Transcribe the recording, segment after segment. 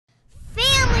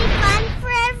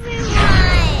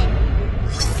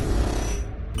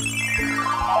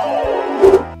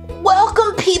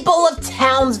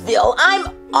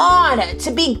honored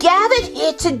to be gathered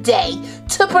here today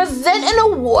to present an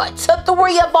award to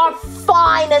 3 of our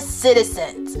finest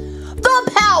citizens,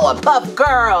 the Powerpuff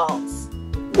Girls.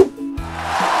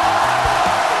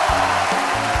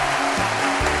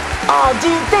 Oh,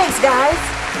 dude, thanks, guys.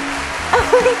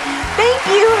 Thank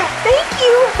you.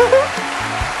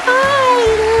 I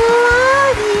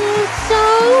love you so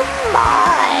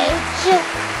much.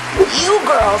 You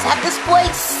girls have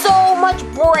displayed so much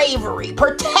bravery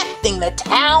protecting the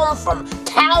town from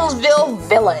Townsville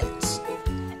villains.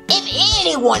 If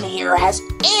anyone here has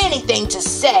anything to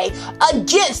say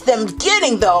against them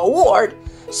getting the award,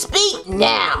 speak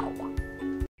now.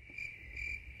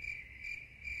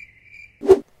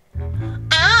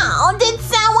 Oh, did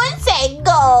someone say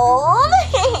gold?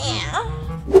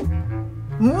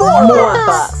 More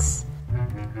bucks.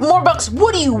 More bucks,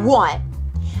 what do you want?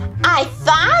 I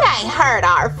thought I heard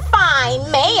our fine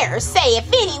mayor say if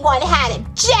anyone had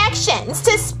objections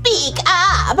to speak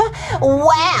up.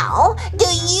 Well, do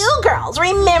you girls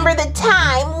remember the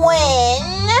time when...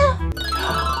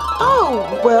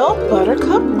 Oh, well,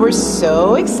 Buttercup, we're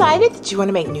so excited that you want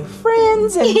to make new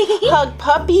friends and hug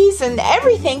puppies and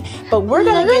everything, but we're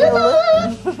gonna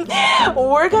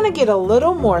get a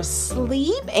little more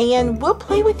sleep, and we'll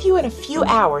play with you in a few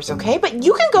hours, okay? But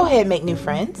you can go ahead and make new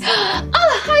friends.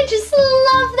 Oh, I just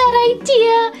love that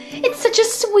idea. It's such a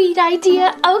sweet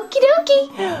idea. Okie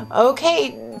dokie.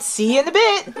 Okay, see you in a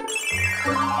bit.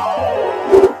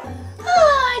 Oh,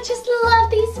 I just love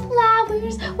these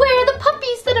flowers. Where are the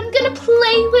puppies that I'm gonna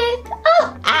play with?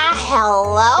 Oh,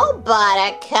 hello,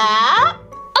 Buttercup.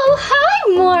 oh,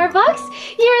 hi, Morbucks.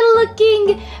 You're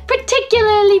looking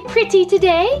particularly pretty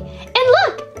today. And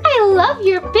look, I love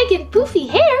your big and poofy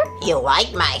hair. You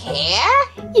like my hair?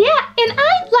 Yeah, and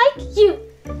I like you.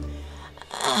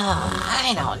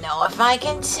 I don't know if I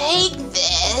can take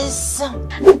this. A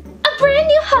brand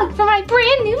new hug for my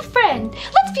brand new friend.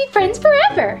 Let's be friends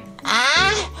forever.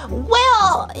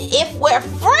 Well, if we're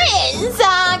friends,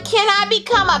 can I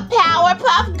become a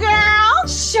Powerpuff Girl?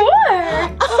 Sure.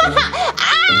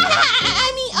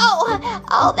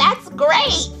 Oh, that's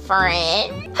great,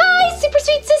 friend. Hi, super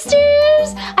sweet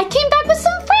sisters. I came back with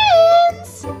some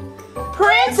friends.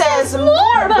 Princess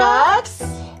Morbucks.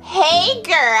 Hey,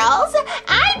 girls,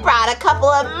 I brought a couple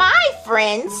of my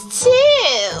friends,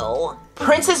 too.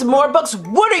 Princess Morbucks,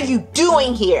 what are you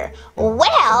doing here?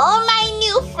 Well, my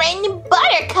new friend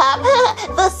Buttercup,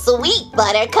 the sweet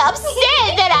Buttercup,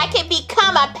 said that I could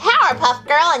become a Powerpuff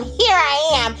Girl, and here I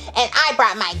am, and I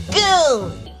brought my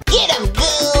goons. Get 'em,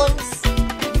 goons.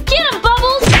 Get 'em,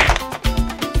 Bubbles.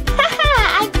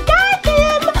 I got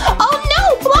him. Oh no,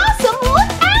 Blossom,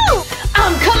 look out.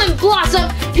 I'm coming,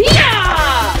 Blossom.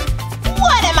 Yeah!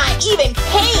 What am I even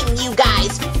paying you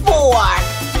guys for?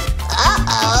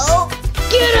 Uh-oh.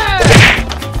 Get her!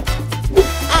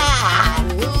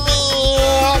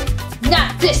 Man.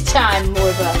 Not this time,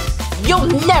 Morbucks. You'll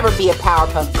never be a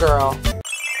Powerpuff Girl.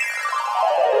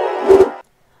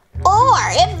 Or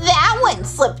if that one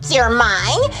slipped your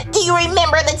mind, do you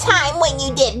remember the time when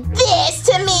you did this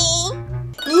to me?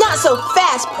 Not so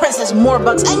fast, Princess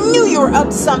Morbucks. I knew you were up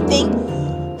to something.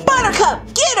 Buttercup,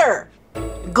 get her!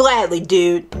 Gladly,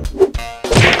 dude.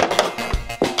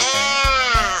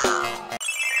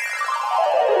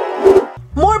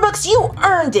 Morbucks, you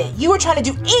earned it. You were trying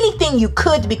to do anything you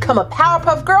could to become a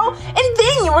Powerpuff Girl, and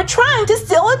then you were trying to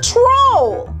steal a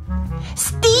troll.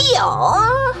 Steal?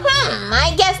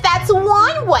 I guess that's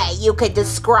one way you could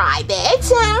describe it.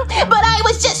 But I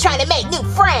was just trying to make new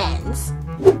friends.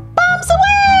 Bombs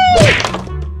away!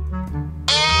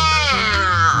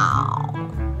 Ow!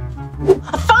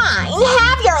 Fine,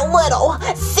 have your little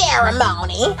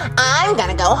ceremony. I'm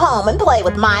gonna go home and play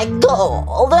with my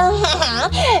gold.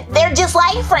 They're just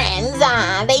like friends.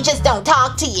 They just don't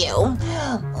talk to you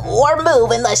or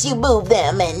move unless you move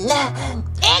them. And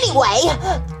anyway,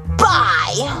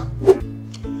 bye.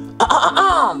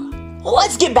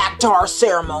 Let's get back to our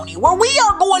ceremony where we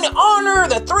are going to honor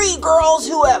the 3 girls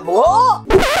who have Mojo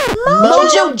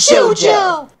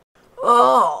Jojo.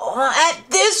 Oh, at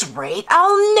this rate,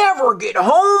 I'll never get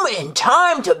home in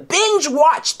time to binge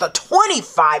watch the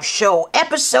 25-show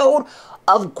episode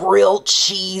of Grilled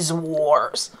Cheese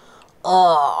Wars.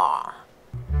 Hello,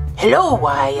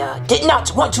 I did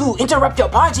not want to interrupt your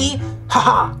party.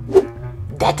 Haha.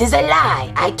 That is a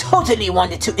lie. I totally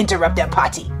wanted to interrupt their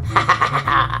party. Ha ha ha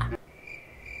ha.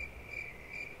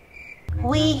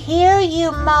 We hear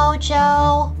you,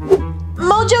 Mojo.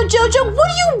 Mojo Jojo, what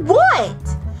do you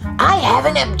want? I have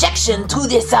an objection to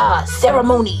this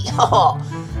ceremony.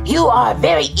 You are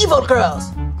very evil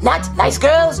girls, not nice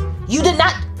girls. You do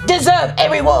not deserve a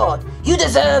reward. You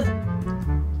deserve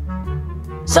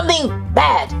Something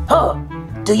bad, huh?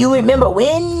 Do you remember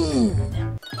when?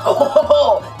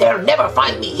 Oh, they'll never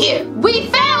find me here. We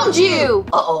found you!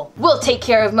 Uh-oh. We'll take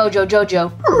care of Mojo Jojo.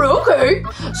 Okay,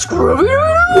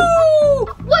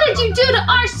 Scooby-Doo! What did you do to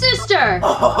our sister?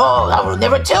 Oh, I will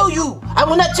never tell you. I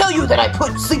will not tell you that I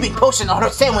put sleeping potion on her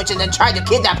sandwich and then tried to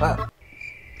kidnap her.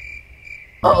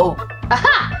 Uh-oh.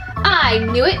 Aha! I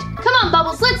knew it. Come on,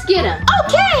 Bubbles, let's get him.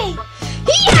 Okay!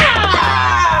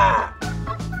 Yeah!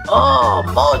 Oh,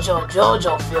 Mojo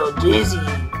Jojo feel dizzy.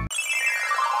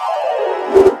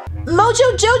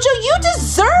 Mojo Jojo, you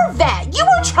deserve that! You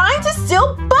were trying to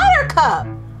steal Buttercup!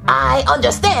 I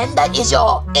understand that is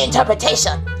your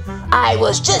interpretation. I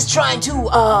was just trying to,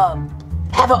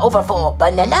 have her over for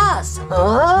bananas.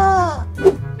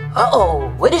 Uh-oh,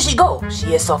 where did she go?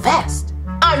 She is so fast.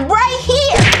 I'm right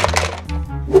here!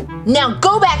 Now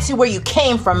go back to where you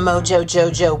came from, Mojo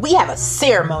Jojo. We have a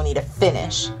ceremony to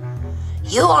finish.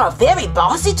 You are very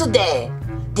bossy today.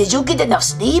 Did you get enough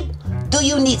sleep? Do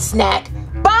you need snack?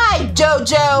 Bye,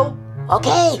 Jojo!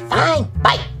 Okay, fine,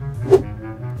 bye.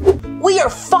 We are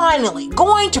finally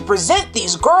going to present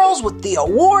these girls with the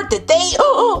award that they...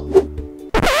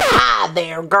 Hi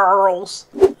there, girls.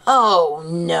 Oh,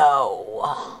 no.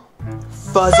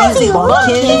 Fuzzy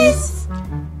Lumpkins.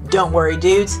 Don't worry,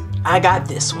 dudes. I got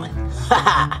this one.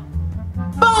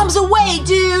 Bombs away,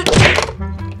 dude!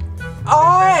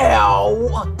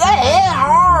 Ow! That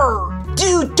hurt!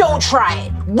 Dude, don't try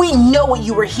it. We know what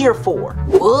you were here for.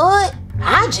 What?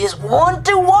 I just wanted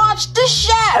to watch the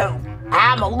show.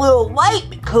 I'm a little late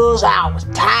because I was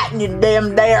tightening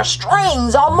them there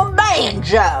strings on my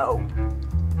banjo.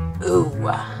 Ooh,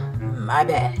 my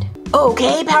bad.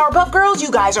 Okay, Powerpuff Girls,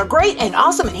 you guys are great and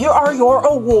awesome, and here are your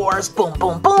awards. Boom,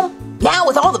 boom, boom. Now,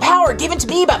 with all the power given to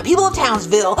me by the people of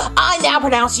Townsville, I now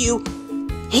pronounce you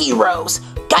heroes.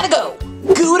 Gotta go.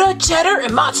 Gouda, cheddar,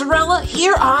 and mozzarella,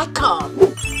 here I come.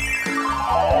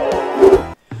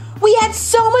 We had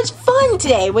so much fun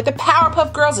today with the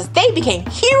Powerpuff Girls as they became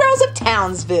heroes of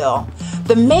Townsville.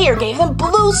 The mayor gave them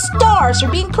blue stars for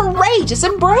being courageous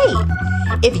and brave.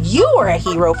 If you were a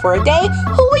hero for a day,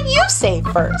 who would you save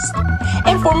first?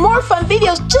 And for more fun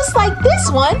videos just like this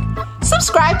one,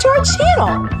 subscribe to our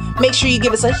channel. Make sure you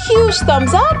give us a huge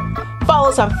thumbs up, follow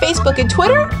us on Facebook and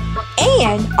Twitter,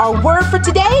 and our word for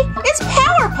today is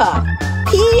Powerpuff.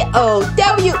 Powerpuff.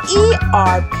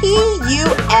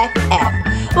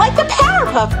 Like the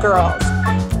Powerpuff Girls.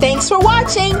 Thanks for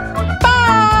watching.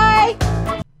 Bye!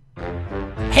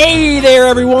 Hey there,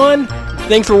 everyone!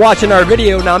 Thanks for watching our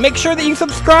video. Now make sure that you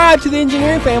subscribe to the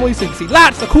Engineering Family so you can see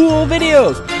lots of cool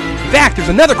videos. In fact, there's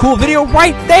another cool video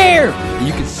right there.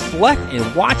 You can select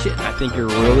and watch it. I think you're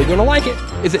really going to like it.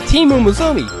 Is it Team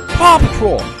Umizoomi, Paw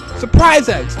Patrol, Surprise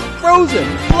Eggs, Frozen,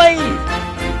 Blade,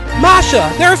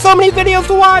 Masha? There are so many videos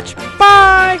to watch.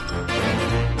 Bye!